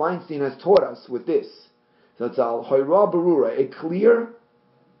Moshe Feinstein has taught us with this. That's al hoira berura, a clear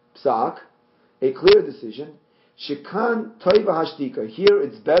psak, a clear decision. Shekan toiva hashtika, here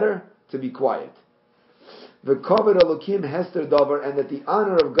it's better to be quiet. The kavod Elokim hester davar, and that the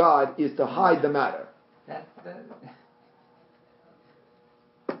honor of God is to hide the matter.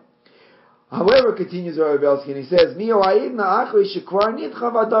 However, continues Rabbi Belsky, and he says, now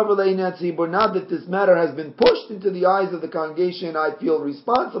that this matter has been pushed into the eyes of the congregation, I feel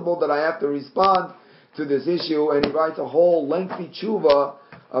responsible that I have to respond to this issue, and he writes a whole lengthy tshuva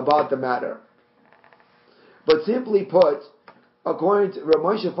about the matter. But simply put, according to Rav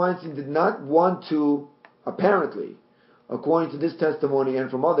Moshe Feinstein, did not want to, apparently, according to this testimony and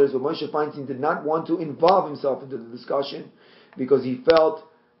from others, Rav Moshe Feinstein did not want to involve himself into the discussion because he felt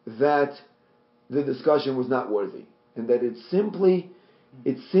that the discussion was not worthy, and that it simply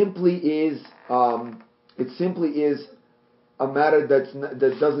is a matter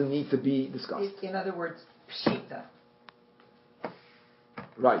that doesn't need to be discussed. In other words, pshita.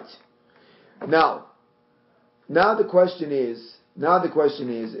 Right. Now the question is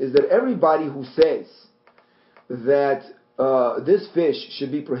that everybody who says that this fish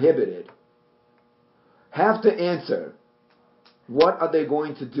should be prohibited have to answer what are they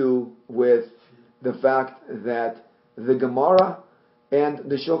going to do with the fact that the Gemara and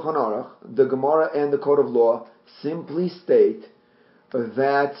the Shulchan Aruch, the Gemara and the Code of Law, simply state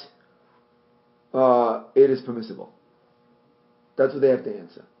that it is permissible. That's what they have to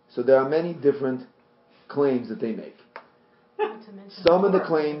answer. So there are many different claims that they make. Some of the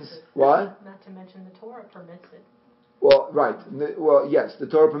claims, what? Not to mention the Torah permits it. Well, right. Well, yes, the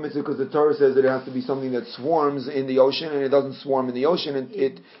Torah permits it because the Torah says that it has to be something that swarms in the ocean, and it doesn't swarm in the ocean, and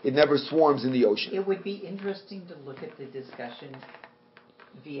it never swarms in the ocean. It would be interesting to look at the discussion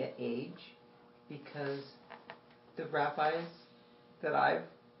via age, because the rabbis that I've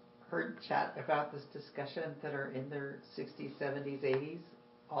heard chat about this discussion that are in their 60s, 70s, 80s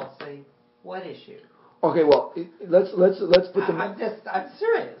all say, what issue? Okay, well, let's put them. I'm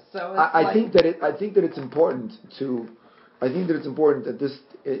serious. So I think that it's important at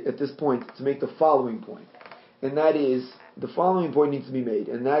this point to make the following point, and that is the following point needs to be made,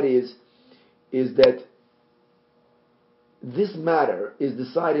 and that is that this matter is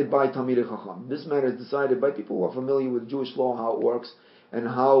decided by Talmidei Chacham. This matter is decided by people who are familiar with Jewish law, how it works, and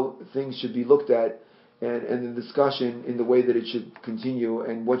how things should be looked at, and the discussion in the way that it should continue,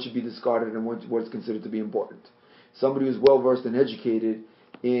 and what should be discarded, and what's considered to be important. Somebody who's well versed and educated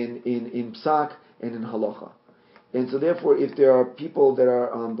in psak and in halacha, and so therefore, if there are people that are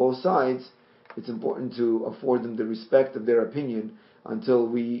on both sides, it's important to afford them the respect of their opinion until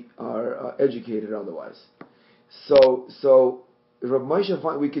we are educated otherwise. So Rav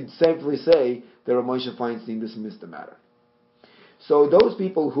Moshe, we could safely say that Rav Moshe Feinstein dismissed the matter. So those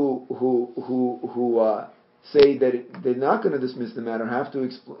people who say that they're not going to dismiss the matter have to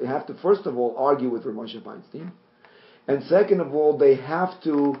first of all argue with Rav Moshe Feinstein, and second of all they have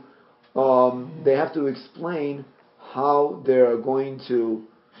to explain how they are going to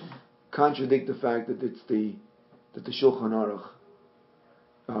contradict the fact that the Shulchan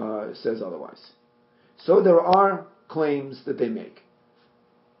Aruch says otherwise. So there are claims that they make.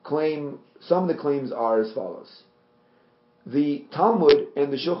 Some of the claims are as follows. The Talmud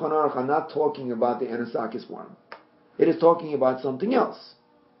and the Shulchan Aruch are not talking about the Anisakis worm. It is talking about something else.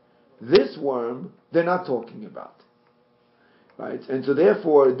 This worm, they're not talking about. Right? And so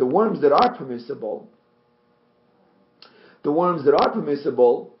therefore, the worms that are permissible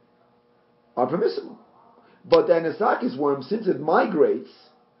are permissible. But the Anisakis worm, since it migrates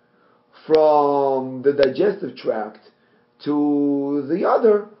from the digestive tract to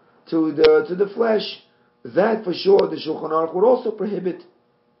the flesh, that for sure the Shulchan Aruch would also prohibit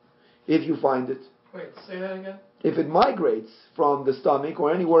if you find it. Wait, say that again? If it migrates from the stomach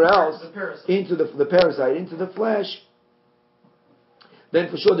or anywhere else into the parasite, into the flesh, then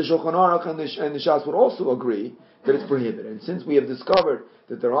for sure the Shulchan Aruch and the Shas would also agree that it's prohibited. And since we have discovered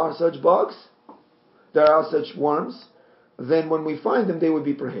that there are such bugs, there are such worms, then when we find them, they would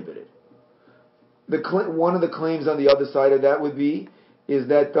be prohibited. One of the claims on the other side of that would be is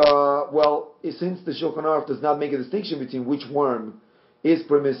that, since the Shulchan Aruch does not make a distinction between which worm is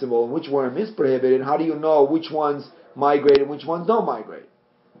permissible and which worm is prohibited, how do you know which ones migrate and which ones don't migrate?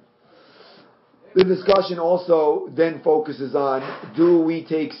 The discussion also then focuses on, do we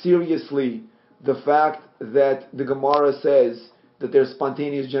take seriously the fact that the Gemara says that there's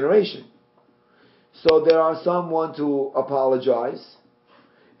spontaneous generation? So there are some want to apologize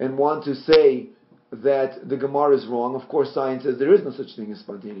and want to say that the Gemara is wrong. Of course, science says there is no such thing as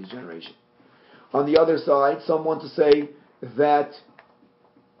spontaneous generation. On the other side, some want to say that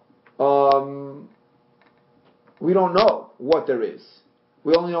we don't know what there is.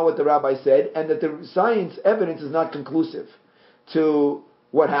 We only know what the rabbi said, and that the science evidence is not conclusive to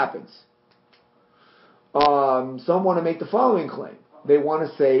what happens. Some want to make the following claim. They want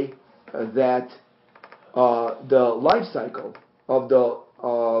to say that the life cycle of the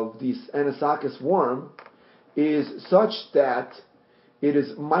this Anisakis worm is such that it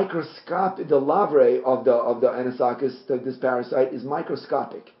is microscopic. The lavre of the Anisakis, this parasite, is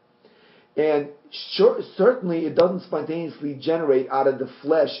microscopic, and certainly it doesn't spontaneously generate out of the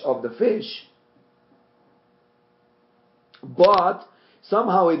flesh of the fish, but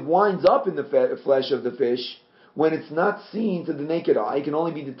somehow it winds up in the flesh of the fish when it's not seen to the naked eye. It can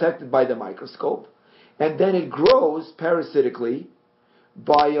only be detected by the microscope, and then it grows parasitically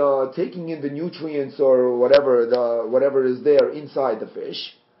by taking in the nutrients or whatever is there inside the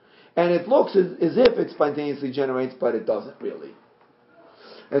fish, and it looks as if it spontaneously generates, but it doesn't really.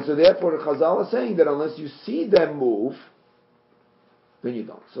 And so therefore the Chazal is saying that unless you see them move, then you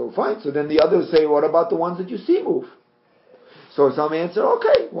don't. So fine. So then the others say, what about the ones that you see move? So some answer,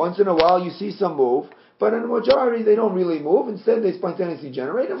 okay, once in a while you see some move, but in the majority they don't really move. Instead they spontaneously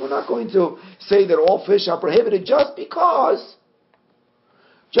generate, and we're not going to say that all fish are prohibited just because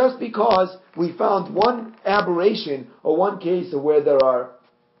we found one aberration or one case of where there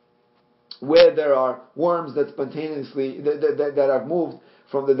are worms that spontaneously that have moved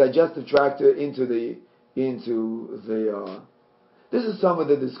from the digestive tract into the this is some of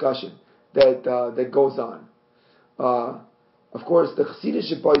the discussion that goes on. Of course, the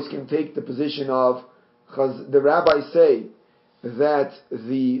Chassidish boys can take the position of the rabbis say that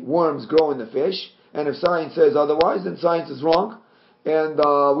the worms grow in the fish, and if science says otherwise, then science is wrong. And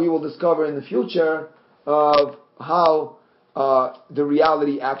we will discover in the future of how the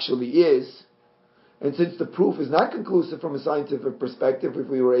reality actually is. And since the proof is not conclusive from a scientific perspective, if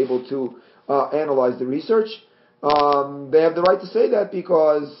we were able to analyze the research, they have the right to say that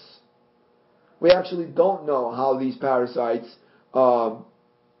because we actually don't know how these parasites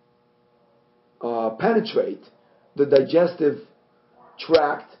penetrate the digestive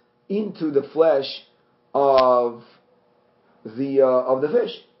tract into the flesh of the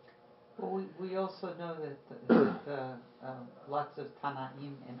fish. Well, we also know that lots of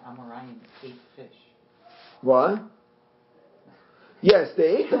Tanaim and Amoraim ate fish. What? Yes,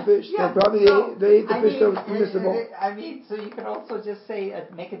 they ate the fish. Yeah, they ate the fish that was permissible. So you can also just say,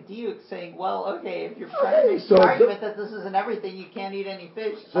 make a diuk saying, well, okay, if you're trying to make the argument that this isn't everything, you can't eat any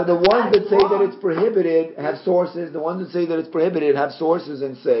fish. So the ones that say that it's prohibited have sources. The ones that say that it's prohibited have sources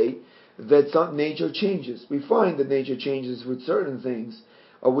and say that some nature changes. We find that nature changes with certain things,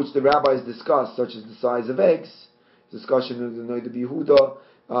 which the rabbis discuss, such as the size of eggs, discussion of the Noida B'Yehuda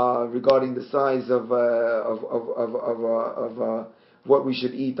regarding the size of what we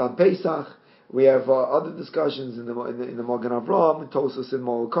should eat on Pesach. We have other discussions in the Magen Avraham, Tosas and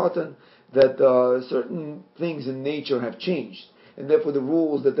Moel Katan, that certain things in nature have changed, and therefore the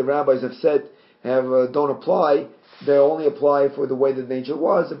rules that the rabbis have said don't apply. They only apply for the way that nature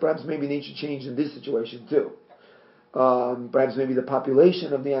was, and perhaps maybe nature changed in this situation too. Perhaps maybe the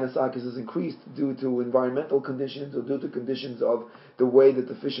population of the Anisakis has increased due to environmental conditions or due to conditions of the way that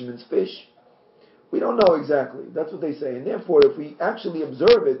the fishermen fish. We don't know exactly. That's what they say. And therefore, if we actually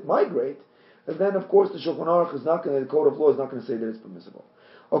observe it migrate, then of course the Shulchan Aruch is not going to, the Code of Law is not going to say that it's permissible.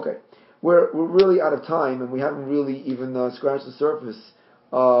 Okay, we're really out of time, and we haven't really even scratched the surface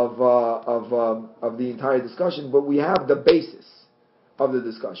of the entire discussion, but we have the basis of the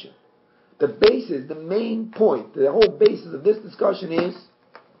discussion. The basis, the main point, the whole basis of this discussion is,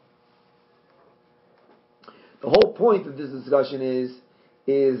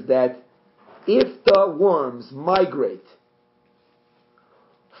 that if the worms migrate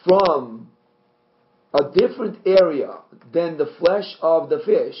from a different area than the flesh of the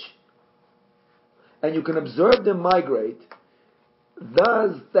fish, and you can observe them migrate,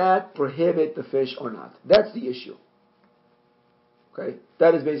 does that prohibit the fish or not? That's the issue. Okay?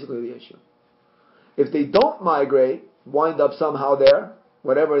 That is basically the issue. If they don't migrate, wind up somehow there,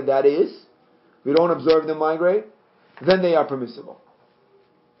 whatever that is, we don't observe them migrate, then they are permissible.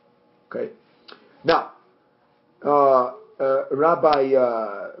 Okay? Now, Rabbi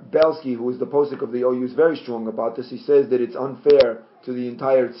Belsky, who is the posek of the OU, is very strong about this. He says that it's unfair to the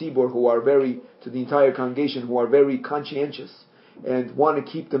entire tzibur to the entire congregation who are very conscientious and want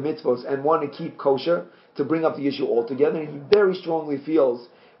to keep the mitzvos and want to keep kosher, to bring up the issue altogether. And he very strongly feels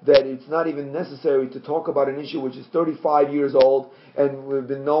that it's not even necessary to talk about an issue which is 35 years old, and we've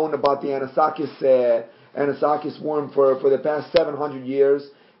been known about the Anisakis worm for the past 700 years.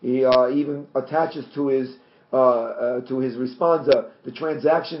 He even attaches to his responsa the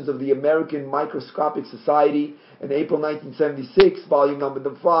transactions of the American Microscopic Society in April 1976, volume number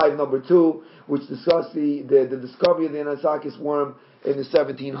 5, number 2, which discussed the discovery of the Anisakis worm in the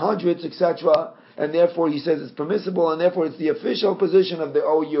 1700s, etc. And therefore he says it's permissible, and therefore it's the official position of the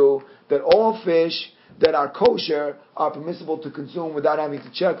OU that all fish that are kosher are permissible to consume without having to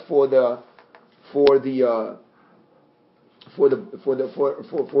check for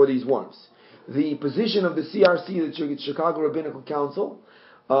these worms. The position of the CRC, the Chicago Rabbinical Council,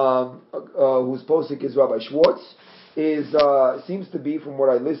 whose posik is Rabbi Schwartz, seems to be, from what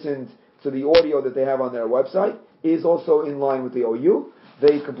I listened to the audio that they have on their website, is also in line with the OU.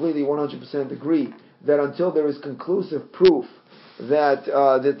 They completely 100% agree that until there is conclusive proof that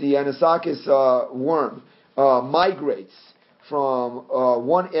the Anisakis worm migrates from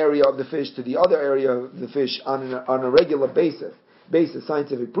one area of the fish to the other area of the fish on a regular basis,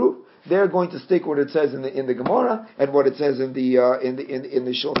 scientific proof, they're going to stick what it says in the Gemara and what it says in the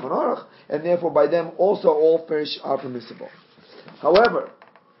Shulchan Aruch, and therefore by them also all fish are permissible. However,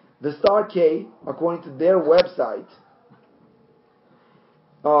 the Star K, according to their website,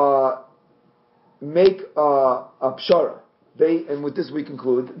 make a pshara. And with this we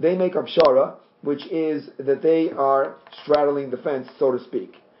conclude, they make a pshara, which is that they are straddling the fence, so to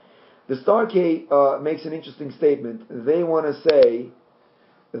speak. The Star K makes an interesting statement. They want to say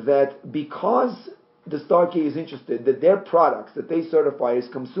that because the Star K is interested that their products that they certify is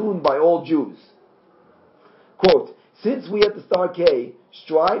consumed by all Jews, quote, since we at the Star K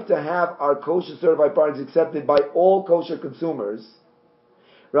strive to have our kosher certified products accepted by all kosher consumers,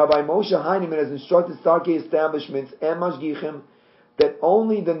 Rabbi Moshe Heinemann has instructed Star K establishments and mashgichim that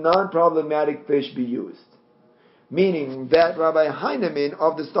only the non-problematic fish be used. Meaning that Rabbi Heinemann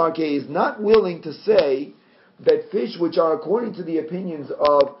of the Star K is not willing to say that fish which are according to the opinions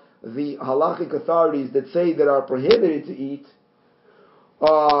of the halachic authorities that say that are prohibited to eat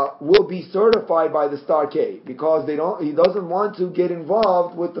will be certified by the Star K, because he doesn't want to get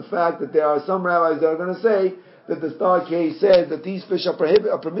involved with the fact that there are some rabbis that are going to say that the Star K says that these fish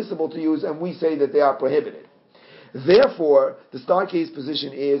are permissible to use, and we say that they are prohibited. Therefore, the Star K's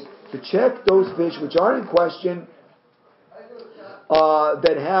position is to check those fish which are in question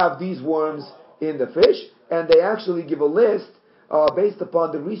that have these worms in the fish, and they actually give a list based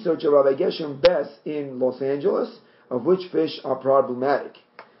upon the research of Rabbi Geshem Bess in Los Angeles of which fish are problematic.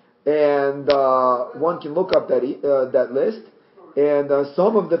 And one can look up that list, and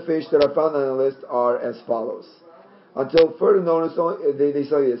some of the fish that are found on the list are as follows. Until further notice, they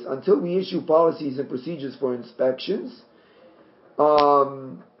say this, until we issue policies and procedures for inspections,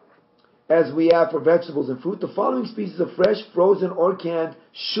 as we have for vegetables and fruit, the following species of fresh, frozen, or canned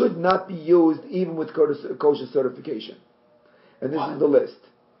should not be used even with kosher certification. And this is the list.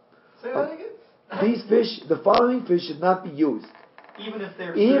 Say that again? These fish, the following fish should not be used. Even if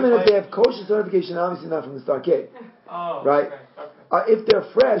they have kosher certification, obviously not from the Star K. Oh, right? Okay. If they're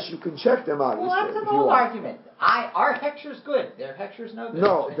fresh, you can check them out. Well, that's an old argument. Our hexure's good. Their hexure's no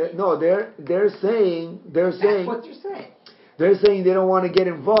good. They're saying That's what you're saying. They're saying they don't want to get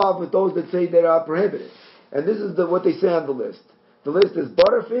involved with those that say they are prohibited. And this is what they say on the list. The list is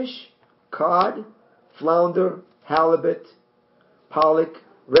butterfish, cod, flounder, halibut, pollock,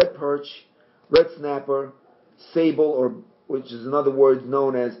 red perch, red snapper, sable, which is another word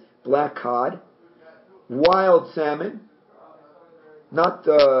known as black cod, wild salmon, not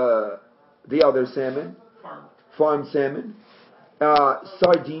the other salmon, farmed salmon,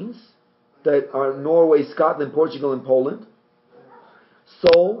 sardines that are Norway, Scotland, Portugal, and Poland,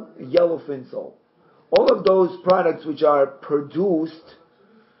 sole, yellowfin sole. All of those products which are produced,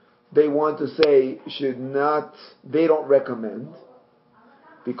 they want to say they don't recommend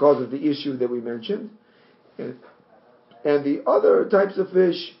because of the issue that we mentioned. And the other types of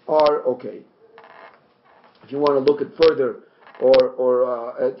fish are okay. If you want to look at further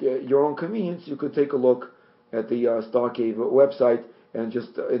or at your own convenience, you could take a look at the Star Cave website, and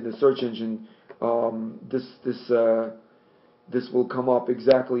just in the search engine, this will come up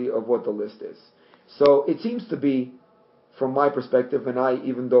exactly of what the list is. So it seems to be, from my perspective, and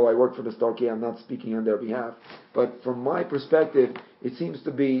even though I work for the Star Cave, I'm not speaking on their behalf, but from my perspective, it seems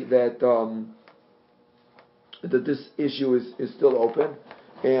to be that this issue is still open,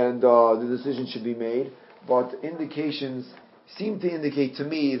 and the decision should be made. But indications seem to indicate to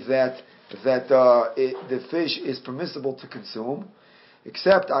me that the fish is permissible to consume,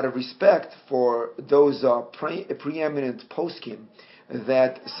 except out of respect for those preeminent poskim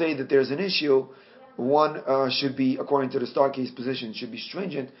that say that there's an issue. One should be, according to the Star Case position, should be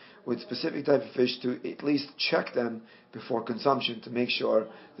stringent with specific type of fish to at least check them before consumption to make sure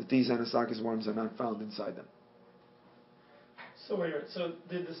that these Anisakis worms are not found inside them. So wait a minute. So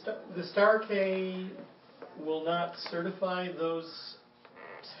did the Star K will not certify those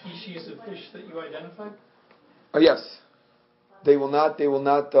species of fish that you identified? Yes, they will not. They will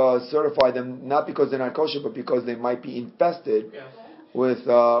not certify them, not because they're not kosher, but because they might be infested. Yeah. with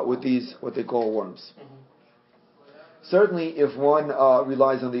these what they call worms. Certainly, if one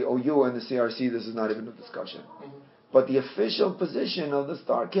relies on the OU and the CRC, this is not even a discussion. But the official position of the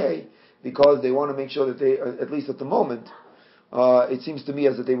Star K, because they want to make sure that they, at least at the moment, it seems to me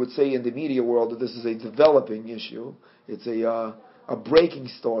as that they would say in the media world that this is a developing issue. It's a breaking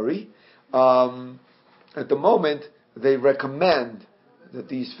story. At the moment, they recommend that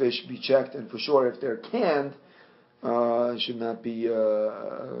these fish be checked, and for sure, if they're canned, should not be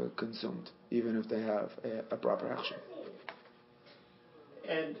consumed, even if they have a proper action.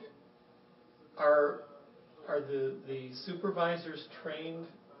 And are the supervisors trained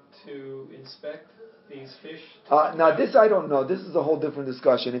to inspect these fish? Now this I don't know. This is a whole different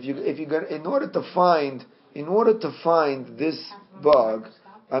discussion. If you get in order to find this bug,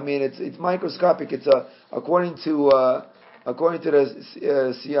 I mean it's microscopic. It's according to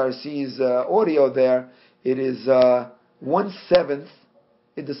the CRC's audio there, it is 1/7.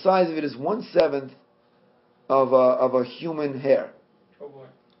 The size of it is 1/7 of a human hair. Oh boy!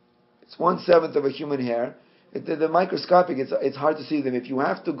 It's 1/7 of a human hair. The microscopic, it's hard to see them. If you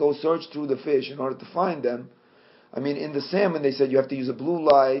have to go search through the fish in order to find them, I mean, in the salmon they said you have to use a blue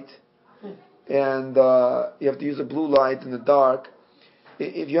light, and you have to use a blue light in the dark.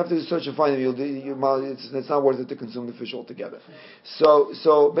 If you have to search and find them, it's not worth it to consume the fish altogether. So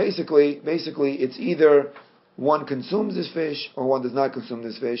basically, it's either one consumes this fish or one does not consume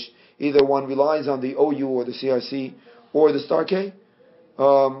this fish. Either one relies on the OU or the CRC or the Star K.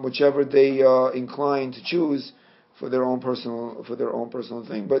 Whichever they incline to choose for their own personal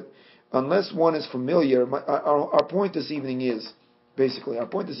thing. But unless one is familiar, our point this evening is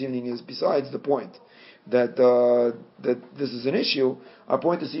besides the point that this is an issue. Our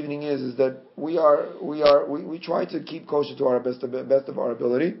point this evening is that we try to keep kosher to our best of our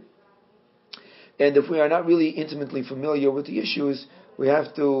ability, and if we are not really intimately familiar with the issues, we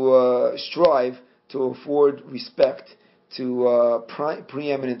have to strive to afford respect to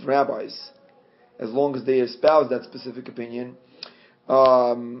preeminent rabbis, as long as they espouse that specific opinion,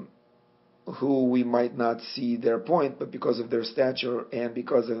 who we might not see their point, but because of their stature and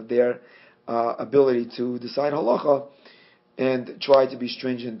because of their ability to decide halacha, and try to be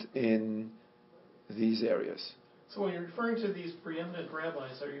stringent in these areas. So when you're referring to these preeminent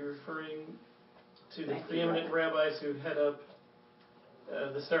rabbis, are you referring to the preeminent rabbis who head up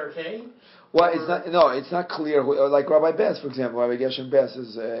the Star K? Well, it's not clear. Like Rabbi Bess, for example, Rabbi Geshem Bess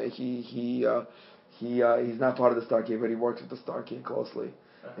is he's not part of the Star K, but he works with the Star K closely,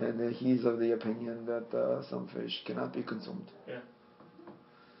 and he's of the opinion that some fish cannot be consumed. Yeah.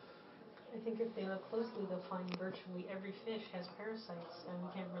 I think if they look closely, they'll find virtually every fish has parasites, and we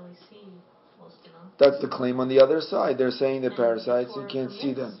can't really see most of them. That's the claim on the other side. They're saying they're parasites. You can't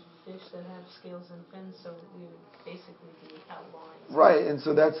see them. Fish that have scales and fins, so we would basically be outlawing. Right, and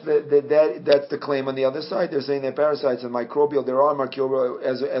so that's the claim on the other side. They're saying they're parasites and microbial. There are microbial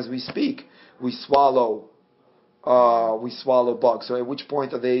as we speak. We swallow bugs. So at which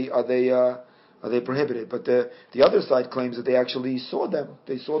point are they prohibited? But the other side claims that they actually saw them.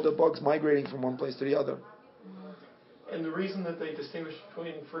 They saw the bugs migrating from one place to the other. And the reason that they distinguish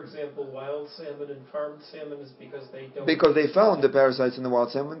between, for example, wild salmon and farmed salmon is because they don't. Because they found the parasites in the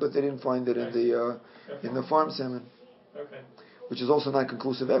wild salmon, but they didn't find it in the farmed salmon. Okay. Which is also not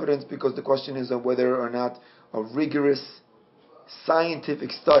conclusive evidence, because the question is of whether or not a rigorous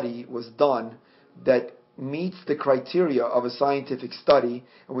scientific study was done that meets the criteria of a scientific study,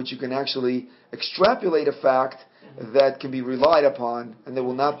 in which you can actually extrapolate a fact that can be relied upon and that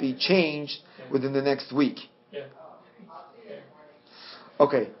will not be changed within the next week. Yeah.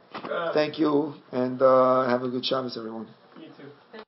 Okay. Thank you, and have a good Shabbos, everyone.